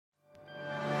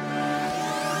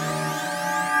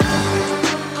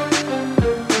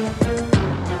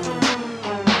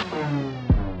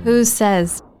Who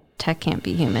says tech can't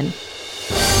be human?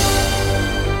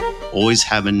 Always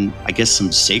having, I guess,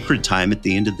 some sacred time at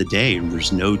the end of the day.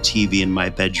 There's no TV in my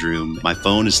bedroom. My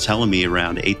phone is telling me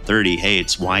around 8:30, hey,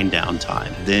 it's wind down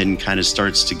time. Then kind of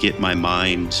starts to get my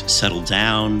mind settled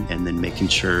down and then making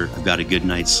sure I've got a good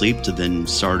night's sleep to then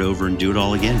start over and do it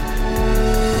all again.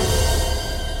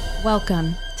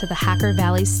 Welcome to the Hacker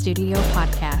Valley Studio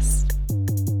podcast.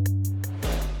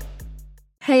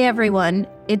 Hey everyone,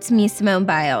 it's me, Simone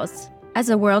Biles. As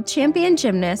a world champion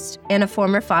gymnast and a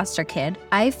former foster kid,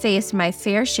 I've faced my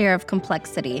fair share of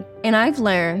complexity, and I've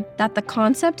learned that the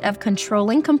concept of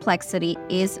controlling complexity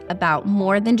is about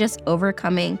more than just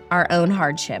overcoming our own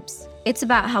hardships. It's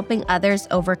about helping others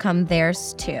overcome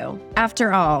theirs too.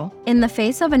 After all, in the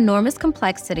face of enormous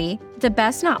complexity, the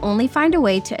best not only find a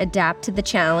way to adapt to the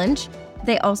challenge,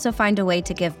 they also find a way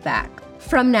to give back.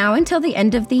 From now until the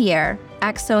end of the year,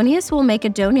 Axonius will make a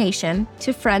donation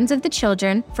to Friends of the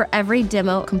Children for every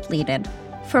demo completed.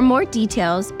 For more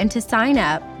details and to sign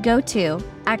up, go to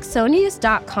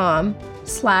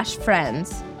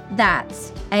axonius.com/friends.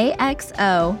 That's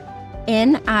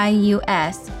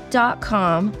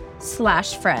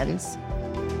axonius.com/friends.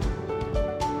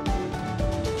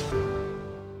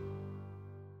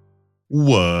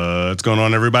 What's going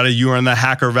on, everybody? You are in the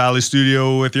Hacker Valley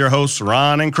Studio with your hosts,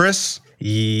 Ron and Chris.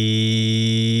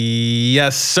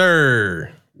 Yes,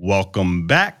 sir. Welcome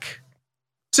back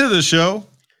to the show.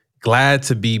 Glad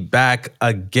to be back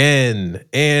again.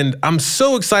 And I'm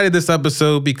so excited this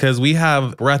episode because we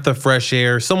have breath of fresh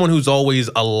air, someone who's always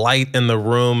a light in the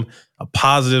room, a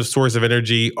positive source of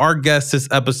energy. Our guest this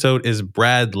episode is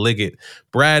Brad Liggett.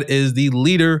 Brad is the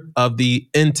leader of the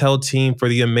Intel team for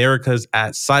the Americas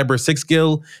at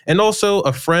Cyber6Guild and also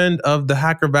a friend of the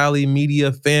Hacker Valley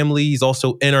Media family. He's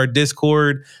also in our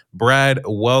Discord. Brad,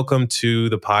 welcome to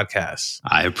the podcast.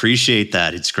 I appreciate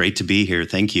that. It's great to be here.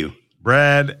 Thank you.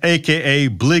 Brad, a.k.a.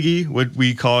 Bliggy, what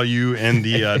we call you in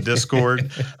the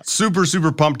Discord.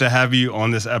 Super pumped to have you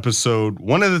on this episode.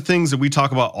 One of the things that we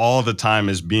talk about all the time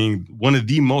is being one of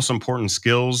the most important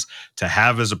skills to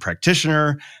have as a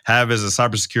practitioner, have as a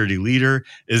cybersecurity leader,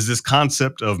 is this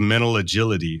concept of mental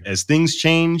agility. As things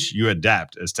change, you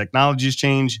adapt. As technologies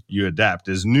change, you adapt.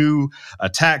 As new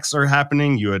attacks are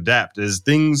happening, you adapt. As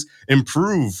things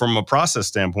improve from a process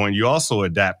standpoint, you also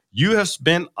adapt. You have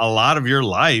spent a lot of your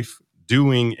life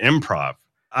doing improv.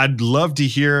 I'd love to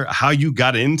hear how you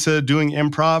got into doing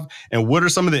improv and what are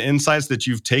some of the insights that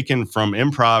you've taken from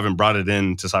improv and brought it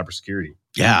into cybersecurity.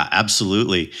 Yeah,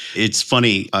 absolutely. It's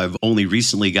funny. I've only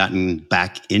recently gotten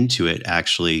back into it,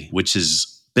 actually, which has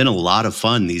been a lot of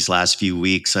fun these last few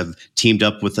weeks. I've teamed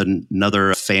up with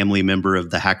another family member of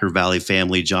the Hacker Valley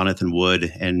family, Jonathan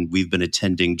Wood, and we've been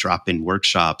attending drop-in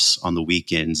workshops on the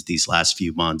weekends these last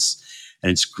few months. And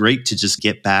it's great to just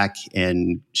get back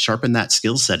and sharpen that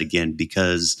skill set again,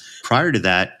 because prior to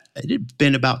that, it had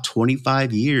been about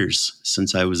 25 years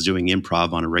since I was doing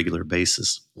improv on a regular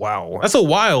basis. Wow. That's a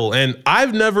while. And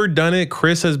I've never done it.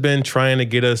 Chris has been trying to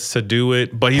get us to do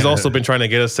it, but he's also been trying to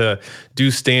get us to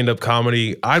do stand-up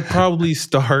comedy. I'd probably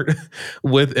start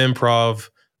with improv.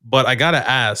 But I got to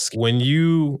ask, when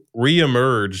you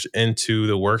reemerged into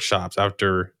the workshops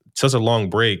after such a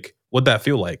long break, what'd that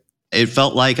feel like? It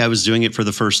felt like I was doing it for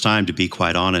the first time, to be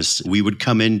quite honest. We would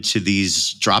come into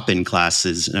these drop-in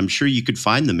classes, and I'm sure you could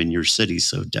find them in your city,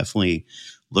 so definitely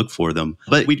look for them.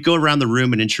 But we'd go around the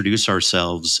room and introduce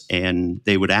ourselves, and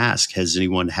they would ask, has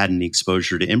anyone had any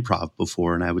exposure to improv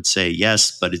before? And I would say,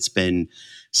 yes, but it's been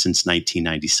since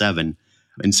 1997.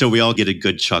 And so we all get a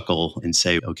good chuckle and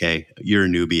say, okay, you're a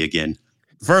newbie again.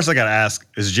 First, I got to ask,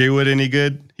 is Jay Wood any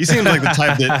good? He seems like the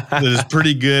type that is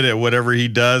pretty good at whatever he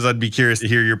does. I'd be curious to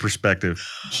hear your perspective.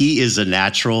 He is a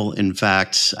natural. In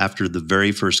fact, after the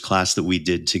very first class that we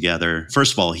did together,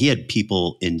 first of all, he had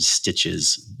people in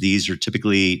stitches. These are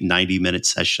typically 90-minute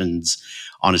sessions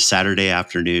on a Saturday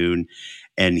afternoon.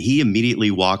 And he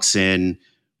immediately walks in,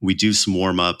 we do some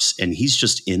warm-ups, and he's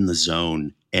just in the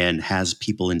zone and has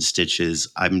people in stitches.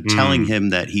 I'm telling him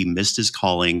that he missed his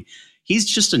calling. He's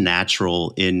just a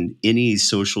natural in any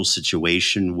social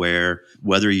situation where,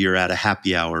 whether you're at a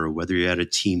happy hour or whether you're at a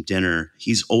team dinner,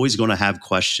 he's always going to have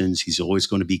questions. He's always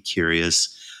going to be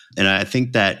curious. And I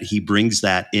think that he brings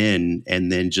that in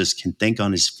and then just can think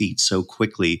on his feet so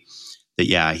quickly that,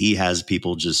 yeah, he has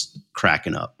people just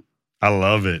cracking up. I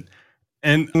love it.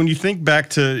 And when you think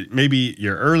back to maybe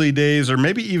your early days or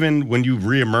maybe even when you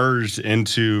reemerged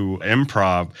into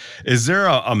improv, is there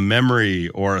a memory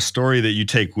or a story that you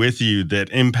take with you that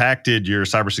impacted your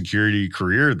cybersecurity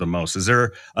career the most? Is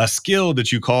there a skill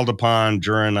that you called upon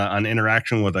during an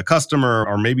interaction with a customer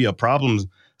or maybe a problem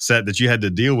set that you had to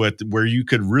deal with where you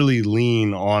could really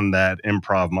lean on that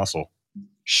improv muscle?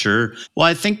 Sure. Well,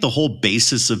 I think the whole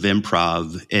basis of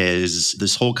improv is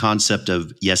this whole concept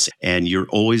of yes, and you're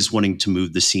always wanting to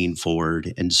move the scene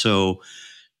forward. And so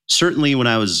certainly when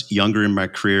I was younger in my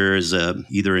career as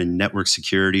either in network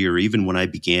security or even when I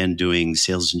began doing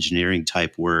sales engineering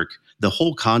type work, the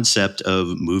whole concept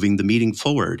of moving the meeting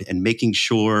forward and making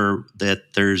sure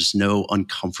that there's no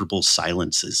uncomfortable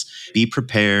silences. Be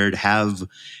prepared, have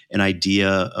an idea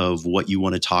of what you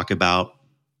want to talk about.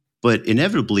 But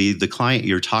inevitably, the client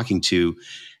you're talking to,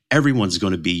 everyone's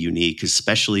going to be unique,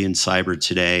 especially in cyber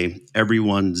today.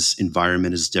 Everyone's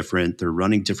environment is different. They're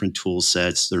running different tool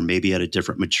sets. They're maybe at a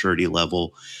different maturity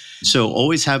level. So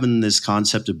always having this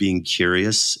concept of being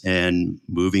curious and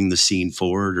moving the scene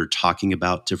forward or talking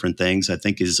about different things, I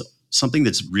think is something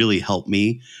that's really helped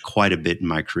me quite a bit in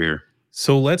my career.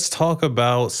 So let's talk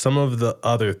about some of the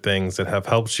other things that have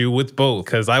helped you with both,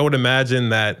 because I would imagine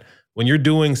that when you're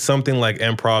doing something like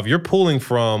improv, you're pulling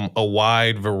from a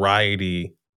wide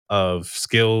variety of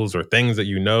skills or things that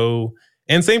you know.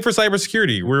 And same for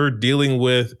cybersecurity. We're dealing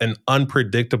with an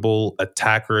unpredictable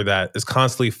attacker that is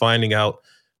constantly finding out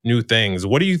new things.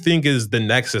 What do you think is the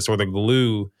nexus or the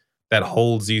glue that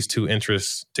holds these two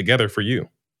interests together for you?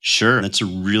 Sure. That's a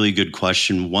really good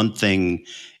question. One thing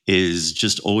is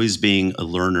just always being a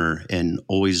learner and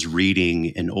always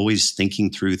reading and always thinking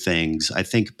through things. I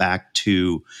think back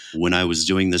to when I was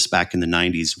doing this back in the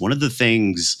 90s, one of the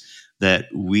things that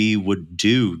we would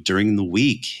do during the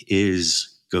week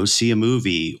is go see a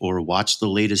movie or watch the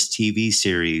latest TV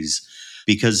series.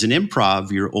 Because in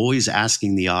improv, you're always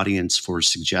asking the audience for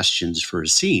suggestions for a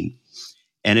scene.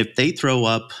 And if they throw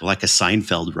up like a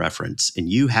Seinfeld reference and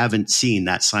you haven't seen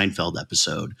that Seinfeld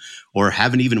episode or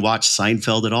haven't even watched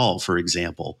Seinfeld at all, for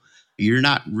example, you're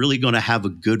not really going to have a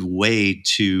good way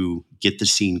to get the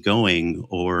scene going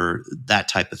or that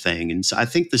type of thing. And so I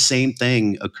think the same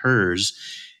thing occurs,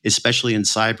 especially in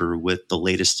cyber, with the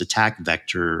latest attack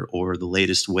vector or the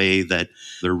latest way that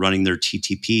they're running their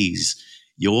TTPs.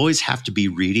 You always have to be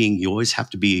reading. You always have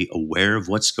to be aware of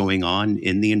what's going on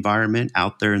in the environment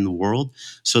out there in the world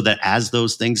so that as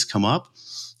those things come up,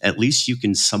 at least you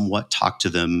can somewhat talk to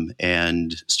them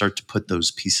and start to put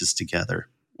those pieces together.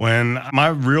 When my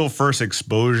real first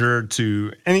exposure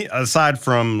to any, aside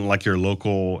from like your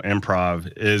local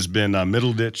improv, has been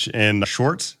Middleditch and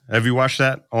Shorts. Have you watched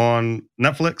that on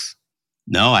Netflix?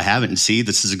 No, I haven't. See,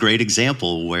 this is a great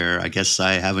example where I guess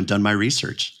I haven't done my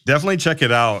research. Definitely check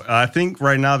it out. I think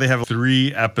right now they have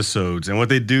 3 episodes. And what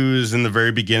they do is in the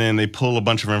very beginning, they pull a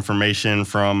bunch of information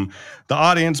from the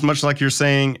audience, much like you're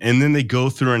saying, and then they go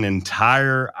through an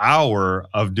entire hour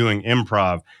of doing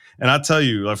improv. And I tell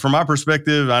you, like, from my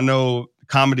perspective, I know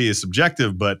comedy is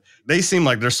subjective, but they seem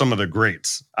like they're some of the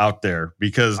greats out there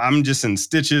because I'm just in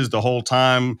stitches the whole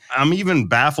time. I'm even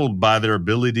baffled by their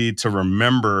ability to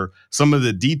remember some of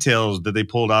the details that they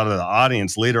pulled out of the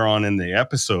audience later on in the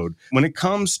episode. When it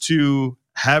comes to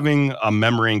having a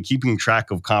memory and keeping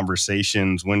track of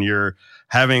conversations when you're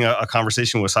having a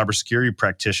conversation with cybersecurity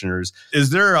practitioners,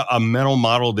 is there a mental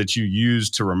model that you use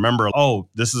to remember, oh,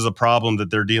 this is a problem that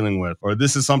they're dealing with, or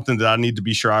this is something that I need to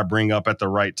be sure I bring up at the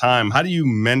right time? How do you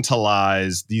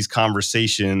mentalize these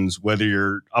conversations, whether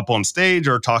you're up on stage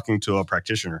or talking to a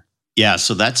practitioner? Yeah,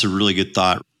 so that's a really good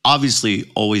thought. Obviously,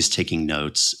 always taking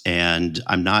notes, and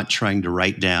I'm not trying to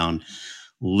write down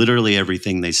literally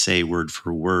everything they say word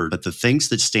for word. But the things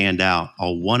that stand out,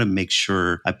 I'll want to make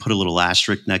sure I put a little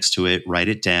asterisk next to it, write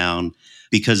it down,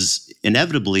 because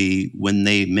inevitably when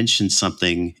they mention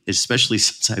something, especially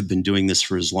since I've been doing this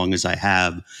for as long as I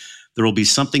have, there will be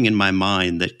something in my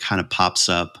mind that kind of pops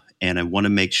up. And I want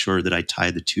to make sure that I tie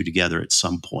the two together at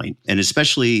some point. And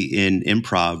especially in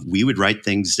improv, we would write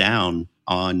things down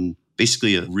on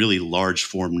basically a really large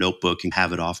form notebook and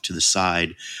have it off to the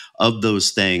side of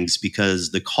those things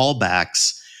because the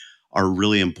callbacks are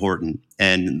really important.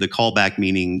 And the callback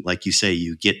meaning, like you say,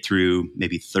 you get through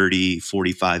maybe 30,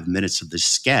 45 minutes of the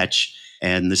sketch.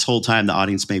 And this whole time the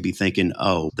audience may be thinking,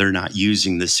 oh, they're not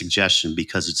using this suggestion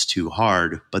because it's too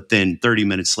hard. But then 30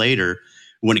 minutes later,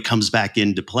 when it comes back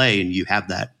into play and you have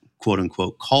that quote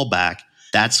unquote callback,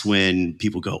 that's when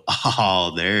people go,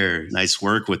 oh, there, nice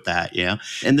work with that. Yeah.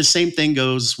 And the same thing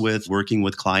goes with working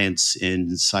with clients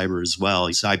in cyber as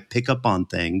well. So I pick up on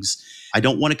things. I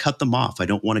don't want to cut them off. I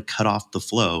don't want to cut off the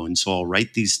flow. And so I'll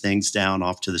write these things down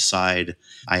off to the side.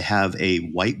 I have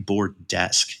a whiteboard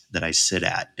desk that I sit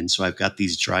at. And so I've got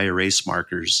these dry erase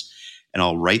markers. And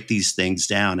I'll write these things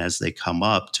down as they come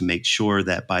up to make sure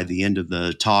that by the end of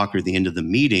the talk or the end of the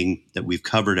meeting that we've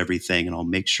covered everything. And I'll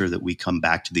make sure that we come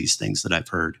back to these things that I've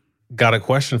heard. Got a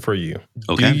question for you.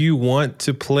 Okay. Do you want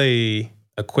to play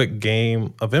a quick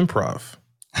game of improv?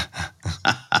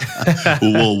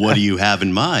 Well, what do you have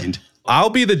in mind? I'll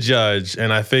be the judge,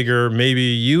 and I figure maybe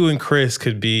you and Chris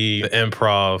could be the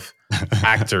improv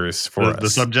actors for us. The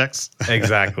subjects?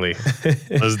 Exactly.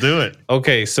 Let's do it.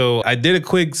 Okay, so I did a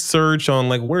quick search on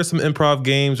like what are some improv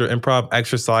games or improv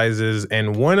exercises,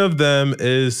 and one of them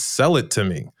is Sell It to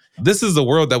Me. This is the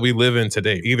world that we live in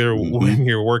today. Either when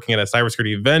you're working at a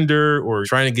cybersecurity vendor or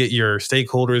trying to get your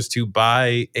stakeholders to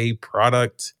buy a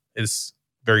product is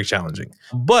very challenging.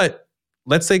 But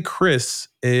let's say Chris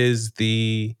is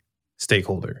the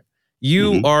stakeholder.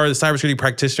 You are the cybersecurity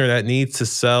practitioner that needs to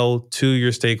sell to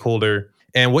your stakeholder.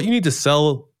 And what you need to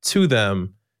sell to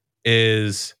them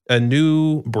is a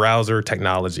new browser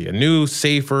technology, a new,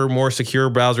 safer, more secure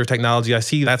browser technology. I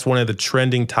see that's one of the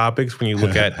trending topics when you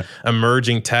look at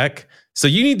emerging tech. So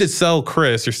you need to sell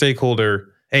Chris, your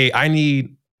stakeholder, hey, I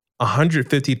need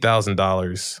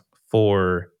 $150,000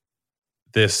 for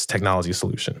this technology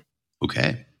solution.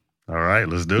 Okay. All right,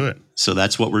 let's do it. So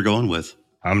that's what we're going with.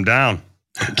 I'm down.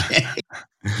 Okay.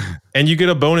 And you get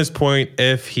a bonus point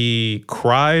if he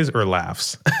cries or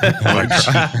laughs.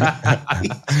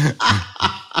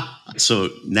 So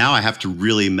now I have to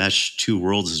really mesh two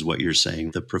worlds is what you're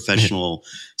saying. The professional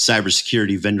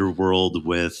cybersecurity vendor world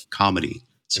with comedy.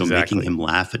 So Exactly. making him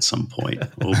laugh at some point.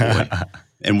 Oh boy.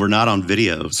 And we're not on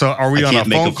video. So are we I on a can't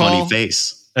make phone a funny call?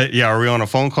 face. Yeah, are we on a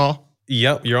phone call?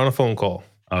 Yep, you're on a phone call.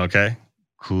 Okay.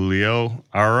 Coolio.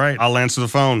 All right, I'll answer the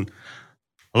phone.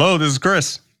 Hello, this is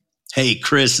Chris. Hey,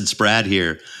 Chris, it's Brad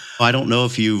here. I don't know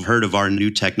if you've heard of our new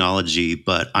technology,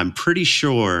 but I'm pretty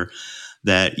sure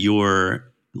that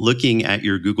you're looking at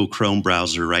your Google Chrome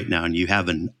browser right now and you have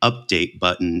an update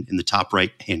button in the top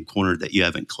right-hand corner that you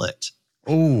haven't clicked.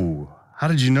 Oh, how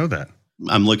did you know that?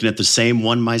 I'm looking at the same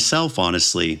one myself,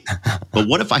 honestly. But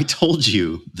what if I told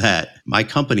you that my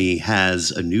company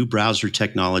has a new browser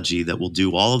technology that will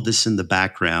do all of this in the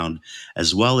background,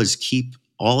 as well as keep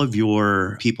all of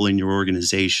your people in your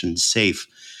organization safe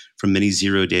from any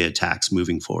zero-day attacks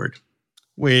moving forward?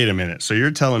 Wait a minute. So you're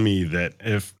telling me that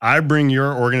if I bring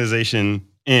your organization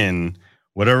in,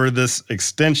 whatever this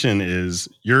extension is,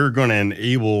 you're going to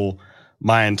enable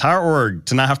my entire org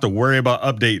to not have to worry about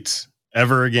updates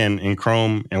ever again in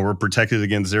Chrome, and we're protected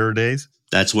against 0 days?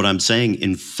 That's what I'm saying.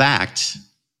 In fact,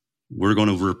 we're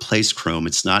going to replace Chrome.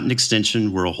 It's not an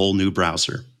extension. We're a whole new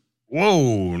browser.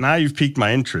 Whoa, now you've piqued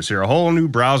my interest. You're a whole new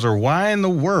browser. Why in the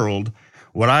world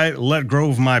would I let go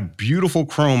of my beautiful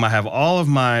Chrome? I have all of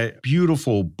my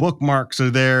beautiful bookmarks are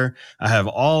there. I have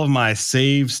all of my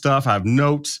saved stuff. I have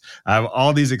notes. I have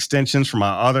all these extensions for my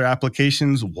other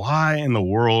applications. Why in the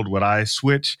world would I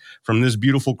switch from this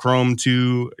beautiful Chrome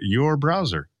to your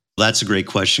browser? That's a great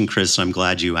question, Chris. I'm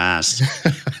glad you asked.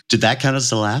 Did that count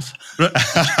as a laugh?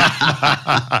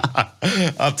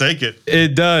 I'll take it.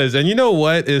 It does. And you know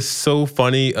what is so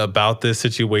funny about this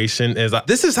situation is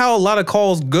this is how a lot of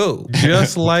calls go,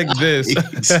 just like this.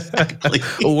 Exactly.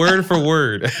 Word for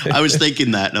word. I was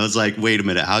thinking that, and I was like, wait a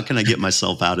minute, how can I get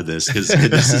myself out of this? Because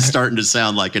this is starting to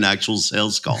sound like an actual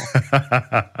sales call.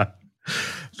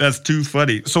 That's too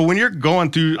funny. So when you're going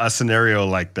through a scenario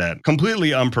like that,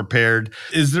 completely unprepared,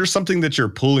 is there something that you're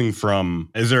pulling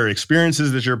from? Is there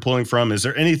experiences that you're pulling from? Is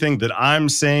there anything that I'm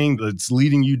saying that's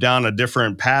leading you down a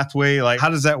different pathway? Like, how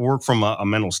does that work from a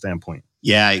mental standpoint?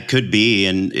 Yeah, it could be.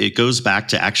 And it goes back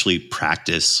to actually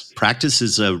practice. Practice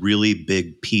is a really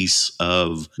big piece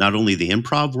of not only the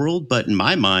improv world, but in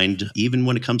my mind, even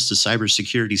when it comes to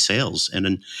cybersecurity sales.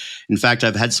 And in fact,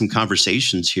 I've had some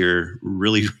conversations here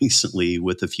really recently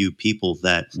with a few people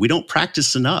that we don't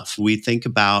practice enough. We think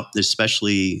about,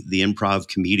 especially the improv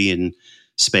comedian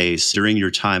space, during your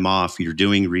time off, you're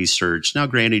doing research. Now,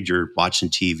 granted, you're watching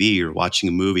TV or watching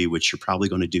a movie, which you're probably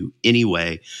going to do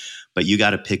anyway. But you got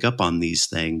to pick up on these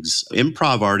things.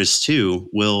 Improv artists, too,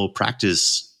 will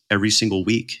practice every single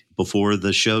week before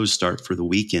the shows start for the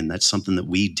weekend. That's something that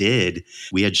we did.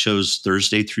 We had shows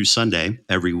Thursday through Sunday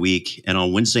every week. And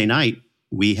on Wednesday night,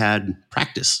 we had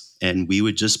practice. And we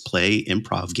would just play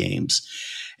improv games.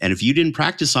 And if you didn't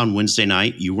practice on Wednesday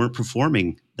night, you weren't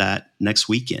performing that next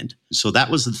weekend. So that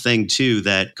was the thing, too,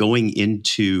 that going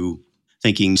into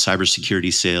thinking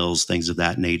cybersecurity sales, things of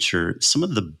that nature, some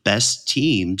of the best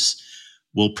teams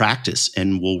will practice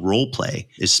and will role play,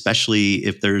 especially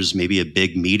if there's maybe a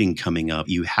big meeting coming up.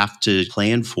 You have to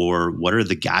plan for what are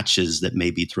the gotchas that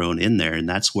may be thrown in there. And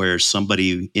that's where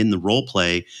somebody in the role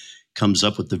play comes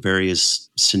up with the various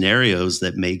scenarios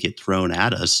that may get thrown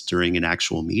at us during an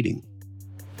actual meeting.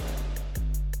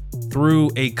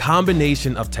 Through a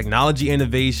combination of technology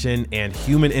innovation and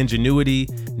human ingenuity,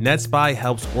 NetSpy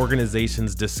helps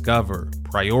organizations discover,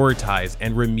 prioritize,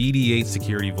 and remediate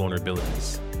security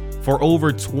vulnerabilities. For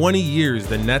over 20 years,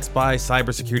 the NetSpy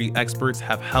cybersecurity experts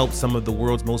have helped some of the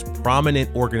world's most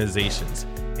prominent organizations,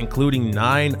 including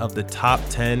 9 of the top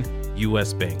 10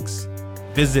 US banks.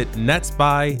 Visit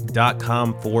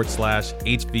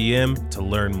netspy.com/HVM to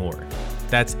learn more.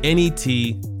 That's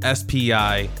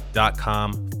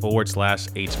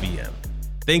NETSPI.com/HVM.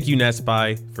 Thank you,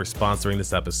 NetSpy, for sponsoring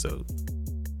this episode.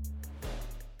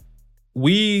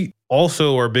 We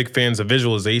also are big fans of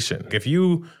visualization. If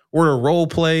you were to role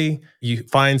play, you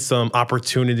find some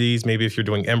opportunities. Maybe if you're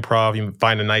doing improv, you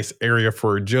find a nice area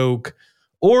for a joke.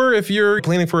 Or if you're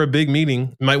planning for a big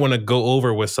meeting, you might want to go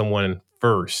over with someone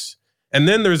first. And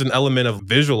then there's an element of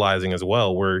visualizing as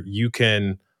well, where you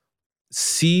can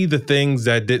see the things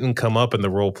that didn't come up in the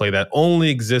role play that only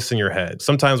exist in your head.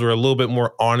 Sometimes we're a little bit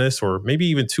more honest, or maybe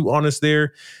even too honest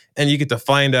there, and you get to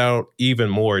find out even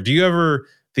more. Do you ever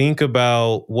think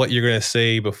about what you're going to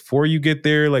say before you get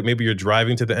there? Like maybe you're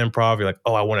driving to the improv, you're like,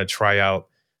 oh, I want to try out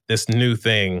this new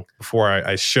thing before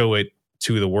I show it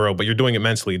to the world, but you're doing it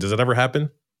mentally. Does that ever happen?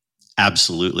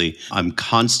 Absolutely. I'm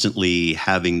constantly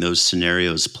having those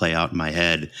scenarios play out in my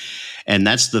head. And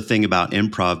that's the thing about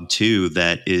improv too,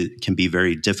 that it can be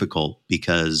very difficult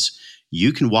because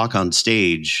you can walk on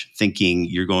stage thinking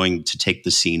you're going to take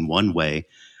the scene one way,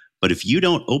 but if you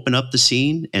don't open up the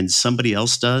scene and somebody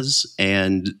else does,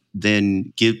 and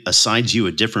then assigns you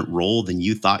a different role than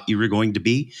you thought you were going to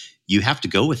be, you have to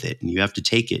go with it and you have to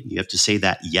take it. And you have to say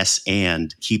that yes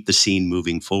and keep the scene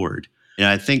moving forward. And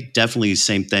I think definitely the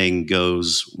same thing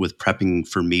goes with prepping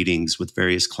for meetings with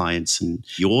various clients. And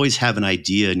you always have an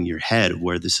idea in your head of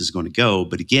where this is going to go.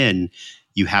 But again,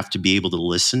 you have to be able to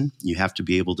listen, you have to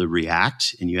be able to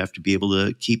react, and you have to be able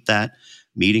to keep that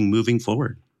meeting moving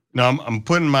forward. Now, I'm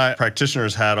putting my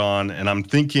practitioner's hat on, and I'm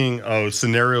thinking of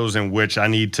scenarios in which I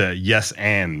need to yes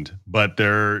and, but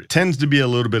there tends to be a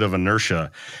little bit of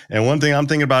inertia. And one thing I'm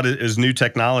thinking about is new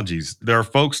technologies. There are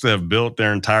folks that have built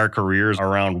their entire careers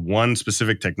around one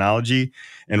specific technology.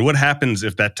 And what happens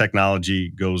if that technology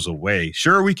goes away?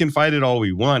 Sure, we can fight it all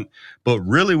we want, but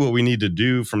really what we need to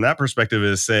do from that perspective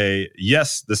is say,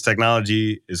 yes, this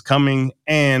technology is coming,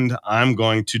 and I'm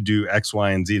going to do X,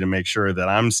 Y, and Z to make sure that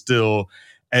I'm still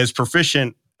as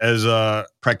proficient as a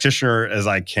practitioner as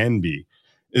I can be.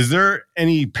 Is there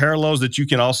any parallels that you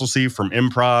can also see from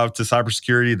improv to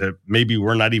cybersecurity that maybe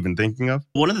we're not even thinking of?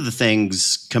 One of the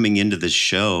things coming into this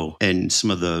show and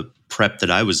some of the prep that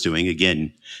I was doing,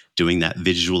 again, doing that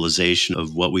visualization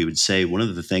of what we would say, one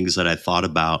of the things that I thought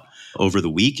about over the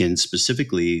weekend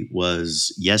specifically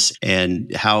was yes, and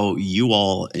how you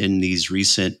all in these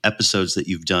recent episodes that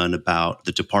you've done about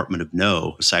the Department of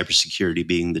No, cybersecurity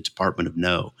being the Department of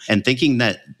No, and thinking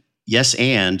that yes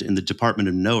and the Department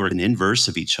of No are an inverse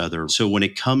of each other. So when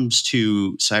it comes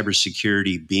to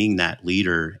cybersecurity being that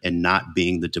leader and not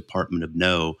being the Department of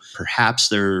No, perhaps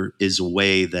there is a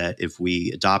way that if we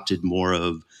adopted more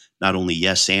of not only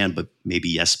yes and, but maybe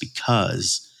yes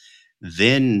because,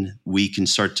 then we can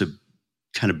start to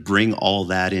kind of bring all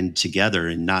that in together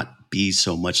and not be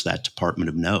so much that Department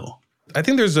of No. I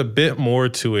think there's a bit more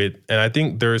to it, and I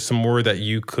think there's some more that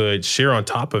you could share on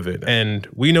top of it. And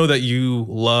we know that you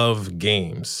love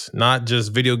games, not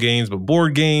just video games, but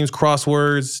board games,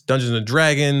 crosswords, Dungeons and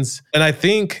Dragons. And I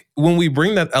think when we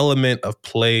bring that element of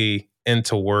play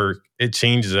into work, it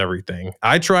changes everything.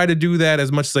 I try to do that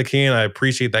as much as I can. I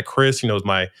appreciate that Chris, is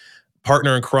my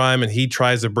partner in crime, and he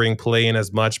tries to bring play in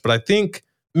as much. But I think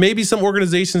maybe some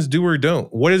organizations do or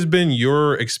don't. What has been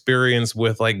your experience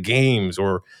with like games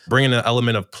or bringing an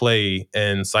element of play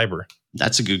in cyber?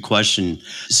 That's a good question.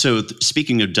 So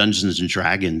speaking of Dungeons and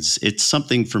Dragons, it's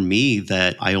something for me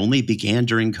that I only began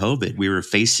during COVID. We were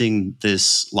facing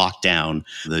this lockdown,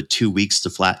 the 2 weeks to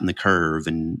flatten the curve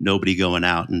and nobody going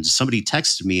out. And somebody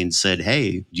texted me and said,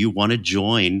 hey, do you want to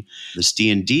join this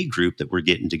D&D group that we're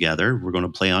getting together? We're going to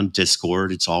play on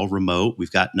Discord. It's all remote. We've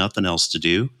got nothing else to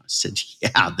do. I said,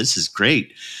 yeah, this is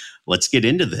great. Let's get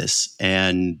into this.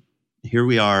 And here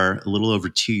we are a little over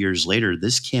 2 years later.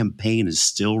 This campaign is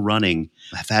still running.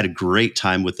 I've had a great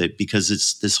time with it because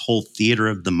it's this whole theater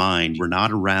of the mind. We're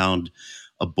not around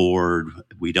a board.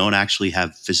 We don't actually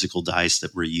have physical dice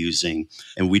that we're using.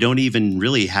 And we don't even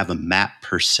really have a map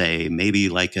per se, maybe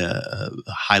like a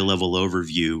high level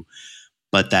overview.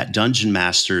 But that dungeon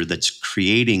master that's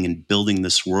creating and building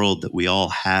this world that we all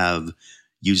have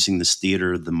using this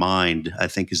theater of the mind, I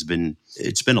think it's been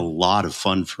a lot of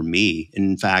fun for me.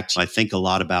 In fact, I think a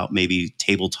lot about maybe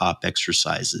tabletop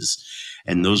exercises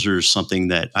And those are something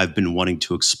that I've been wanting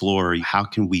to explore. How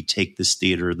can we take this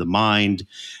theater of the mind,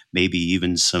 maybe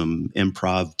even some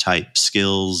improv type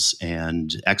skills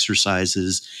and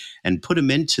exercises, and put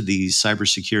them into these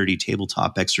cybersecurity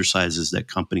tabletop exercises that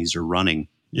companies are running?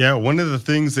 Yeah, one of the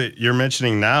things that you're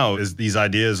mentioning now is these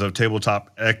ideas of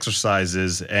tabletop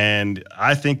exercises. And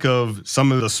I think of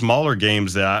some of the smaller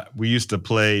games that we used to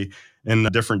play in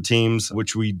different teams,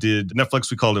 which we did.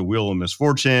 Netflix, we called it Wheel of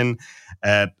Misfortune.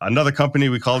 At another company,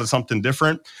 we called it something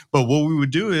different. But what we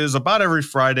would do is about every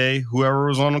Friday, whoever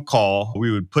was on a call,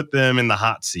 we would put them in the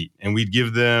hot seat and we'd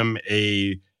give them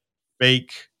a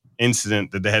fake incident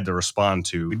that they had to respond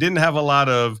to. We didn't have a lot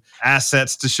of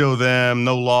assets to show them,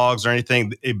 no logs or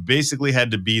anything. It basically had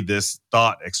to be this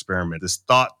thought experiment, this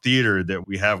thought theater that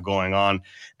we have going on.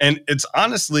 And it's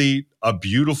honestly a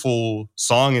beautiful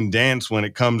song and dance when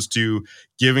it comes to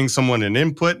giving someone an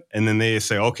input. And then they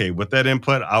say, okay, with that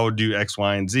input, I would do X,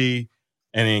 Y, and Z,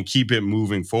 and then keep it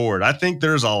moving forward. I think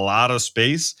there's a lot of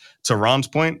space, to Ron's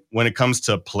point, when it comes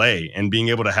to play and being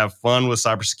able to have fun with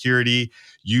cybersecurity,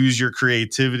 use your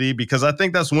creativity, because I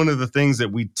think that's one of the things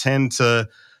that we tend to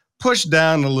push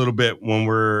down a little bit when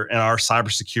we're in our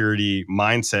cybersecurity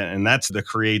mindset, and that's the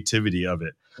creativity of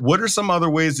it. What are some other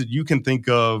ways that you can think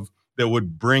of that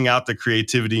would bring out the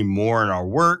creativity more in our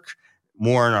work,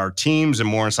 more in our teams, and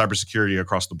more in cybersecurity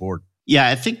across the board? Yeah,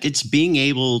 I think it's being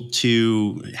able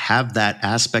to have that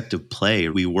aspect of play.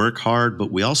 We work hard,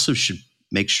 but we also should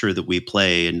make sure that we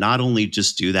play, and not only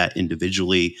just do that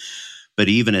individually, but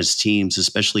even as teams,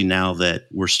 especially now that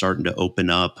we're starting to open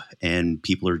up and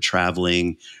people are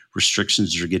traveling,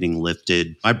 restrictions are getting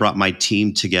lifted. I brought my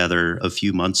team together a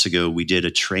few months ago. We did a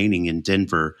training in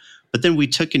Denver, but then we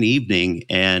took an evening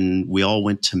and we all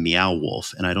went to Meow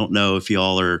Wolf. And I don't know if you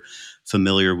all are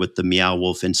familiar with the Meow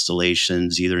Wolf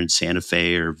installations, either in Santa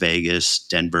Fe or Vegas,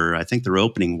 Denver. I think they're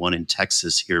opening one in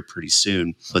Texas here pretty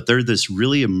soon. But they're this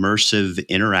really immersive,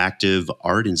 interactive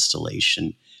art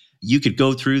installation. You could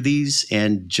go through these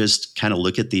and just kind of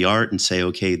look at the art and say,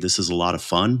 okay, this is a lot of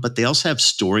fun, but they also have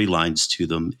storylines to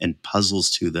them and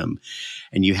puzzles to them.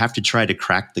 And you have to try to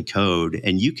crack the code.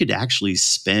 And you could actually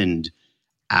spend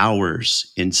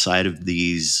hours inside of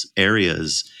these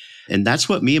areas. And that's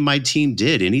what me and my team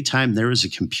did. Anytime there was a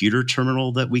computer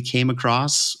terminal that we came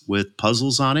across with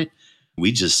puzzles on it,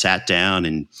 we just sat down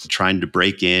and trying to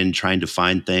break in, trying to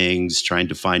find things, trying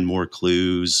to find more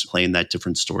clues, playing that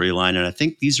different storyline. And I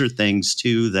think these are things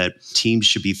too that teams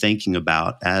should be thinking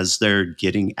about as they're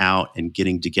getting out and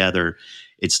getting together.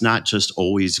 It's not just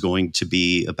always going to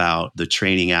be about the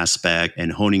training aspect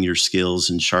and honing your skills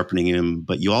and sharpening them,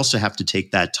 but you also have to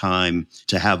take that time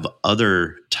to have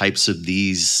other types of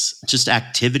these just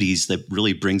activities that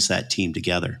really brings that team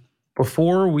together.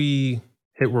 Before we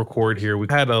hit record here, we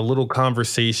had a little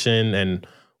conversation, and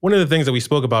one of the things that we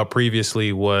spoke about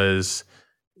previously was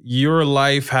your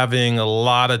life having a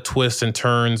lot of twists and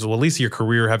turns, well, at least your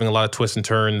career having a lot of twists and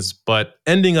turns, but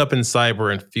ending up in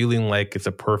cyber and feeling like it's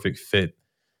a perfect fit.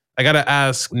 I got to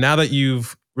ask, now that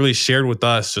you've really shared with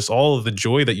us just all of the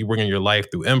joy that you bring in your life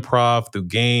through improv, through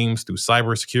games, through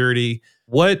cybersecurity,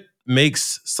 what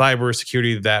makes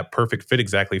cybersecurity that perfect fit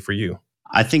exactly for you?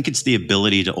 I think it's the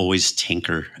ability to always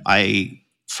tinker. I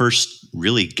first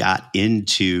really got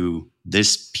into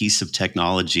this piece of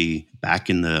technology back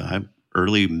in the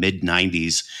early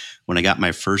mid-90s when I got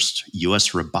my first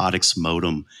US robotics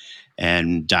modem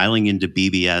and dialing into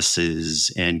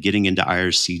BBSs and getting into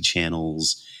IRC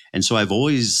channels. And so I've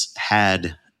always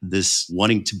had this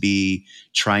wanting to be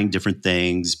trying different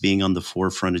things, being on the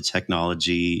forefront of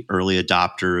technology, early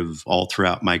adopter of all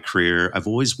throughout my career. I've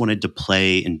always wanted to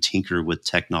play and tinker with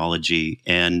technology.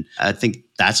 And I think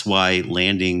that's why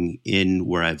landing in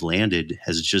where I've landed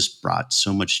has just brought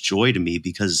so much joy to me,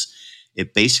 because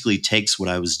it basically takes what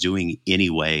I was doing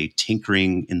anyway,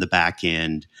 tinkering in the back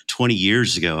end. 20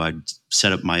 years ago, I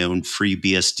set up my own free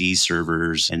BSD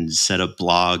servers and set up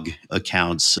blog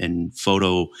accounts and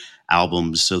photo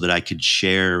albums so that I could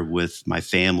share with my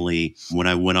family when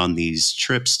I went on these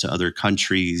trips to other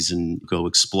countries and go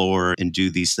explore and do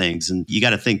these things. And you got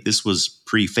to think this was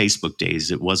pre-Facebook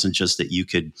days. It wasn't just that you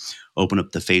could open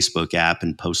up the Facebook app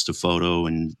and post a photo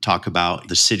and talk about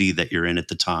the city that you're in at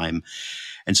the time.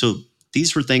 And so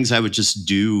these were things I would just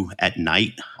do at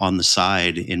night on the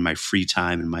side in my free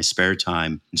time and my spare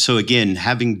time. So again,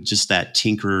 having just that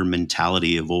tinkerer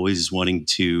mentality of always wanting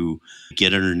to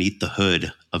get underneath the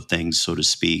hood of things, so to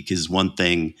speak, is one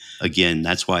thing. Again,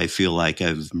 that's why I feel like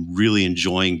I'm really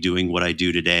enjoying doing what I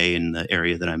do today in the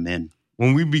area that I'm in.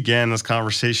 When we began this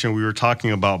conversation, we were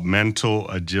talking about mental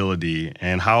agility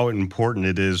and how important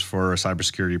it is for a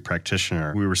cybersecurity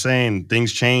practitioner. We were saying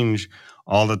things change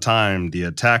all the time. The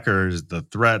attackers, the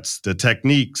threats, the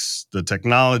techniques, the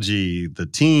technology, the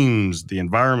teams, the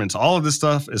environments, all of this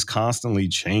stuff is constantly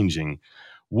changing.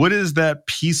 What is that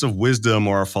piece of wisdom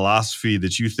or a philosophy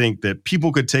that you think that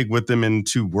people could take with them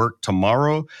into work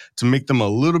tomorrow to make them a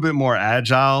little bit more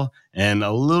agile and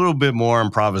a little bit more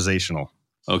improvisational?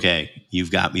 Okay,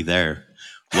 you've got me there.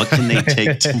 What can they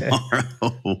take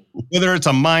tomorrow? Whether it's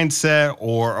a mindset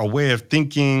or a way of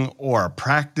thinking or a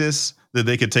practice that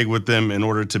they could take with them in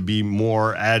order to be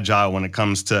more agile when it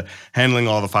comes to handling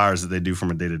all the fires that they do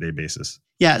from a day-to-day basis.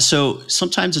 Yeah, so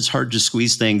sometimes it's hard to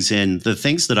squeeze things in. The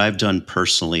things that I've done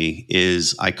personally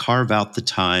is I carve out the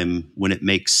time when it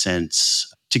makes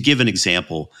sense. To give an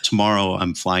example, tomorrow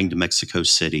I'm flying to Mexico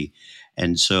City.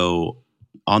 And so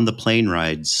on the plane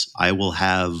rides, I will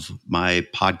have my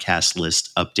podcast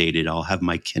list updated. I'll have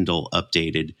my Kindle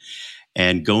updated.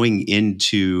 And going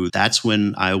into, that's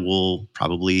when I will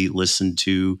probably listen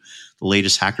to the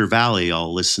latest Hacker Valley.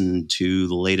 I'll listen to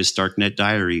the latest Darknet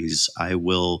Diaries. I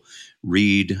will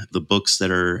read the books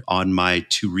that are on my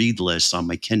to-read list on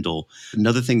my Kindle.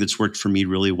 Another thing that's worked for me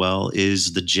really well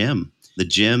is the gym. The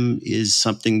gym is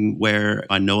something where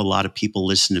I know a lot of people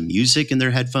listen to music in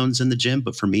their headphones in the gym,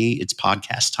 but for me, it's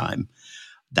podcast time.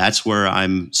 That's where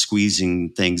I'm squeezing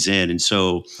things in. And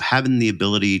so having the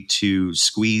ability to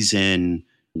squeeze in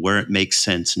where it makes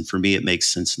sense. And for me, it makes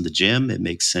sense in the gym. It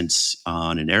makes sense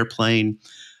on an airplane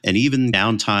and even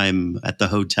downtime at the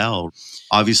hotel.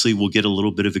 Obviously, we'll get a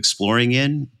little bit of exploring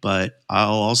in, but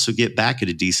I'll also get back at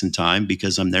a decent time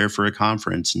because I'm there for a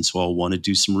conference. And so I'll want to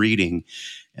do some reading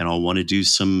and I'll want to do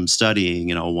some studying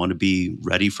and I'll want to be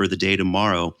ready for the day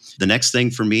tomorrow. The next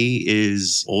thing for me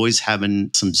is always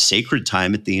having some sacred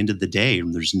time at the end of the day.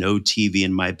 There's no TV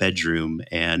in my bedroom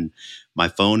and my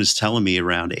phone is telling me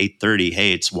around 8:30,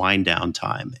 hey, it's wind down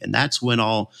time. And that's when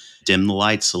I'll dim the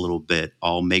lights a little bit.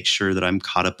 I'll make sure that I'm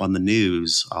caught up on the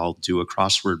news. I'll do a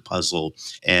crossword puzzle.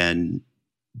 And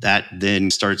that then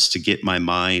starts to get my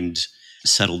mind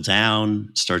settled down,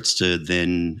 starts to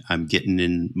then I'm getting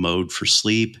in mode for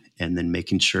sleep and then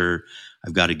making sure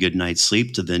I've got a good night's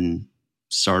sleep to then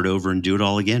start over and do it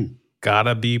all again.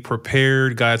 Gotta be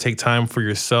prepared. Gotta take time for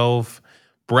yourself.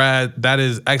 Brad, that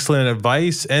is excellent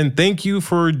advice. And thank you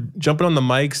for jumping on the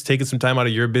mics, taking some time out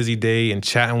of your busy day and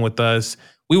chatting with us.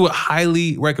 We would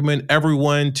highly recommend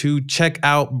everyone to check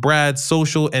out Brad's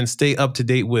social and stay up to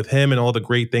date with him and all the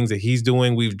great things that he's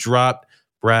doing. We've dropped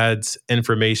Brad's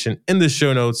information in the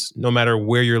show notes, no matter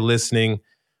where you're listening.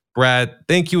 Brad,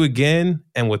 thank you again.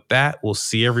 And with that, we'll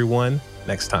see everyone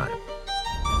next time.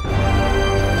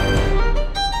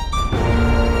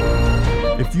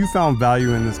 If you found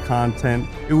value in this content,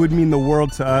 it would mean the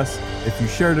world to us if you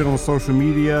shared it on social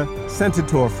media, sent it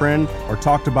to a friend, or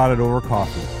talked about it over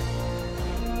coffee.